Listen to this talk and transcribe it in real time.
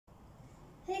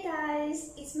Hey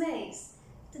guys, it's Maze.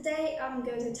 Today I'm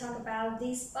going to talk about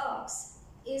this box.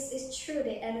 It's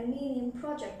extruded aluminium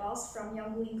project box from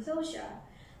Yonghu Enclosure.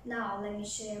 Now let me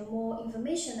share more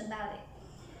information about it.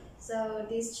 So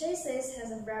this chassis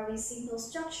has a very simple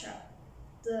structure.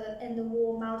 The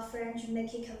wall mount flange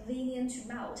make it convenient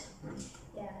to mount.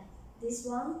 Yeah, this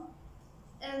one.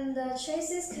 And the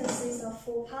chassis consists of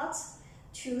 4 parts,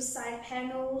 2 side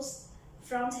panels,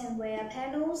 front and rear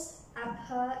panels,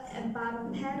 upper and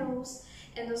bottom panels,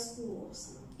 and the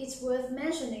spools. It's worth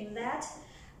mentioning that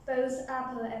both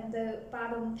upper and the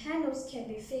bottom panels can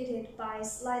be fitted by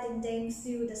sliding them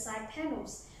through the side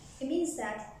panels. It means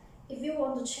that if you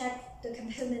want to check the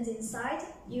components inside,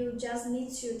 you just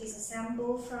need to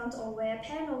disassemble front or rear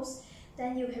panels,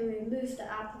 then you can remove the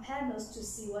upper panels to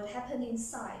see what happened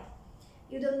inside.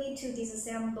 You don't need to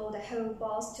disassemble the whole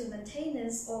box to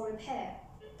maintenance or repair.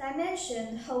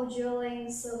 Dimension, hole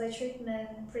drilling, survey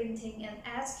treatment, printing, and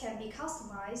ads can be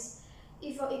customized.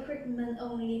 If your equipment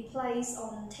only plays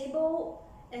on table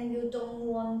and you don't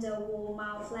want the wall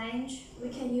mount flange, we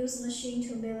can use machine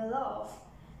to mill it off.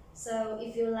 So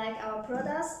if you like our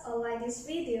products or like this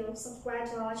video, subscribe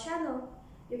to our channel.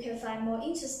 You can find more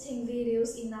interesting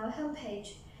videos in our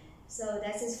homepage. So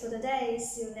that's it for today.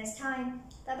 See you next time.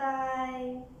 Bye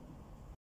bye.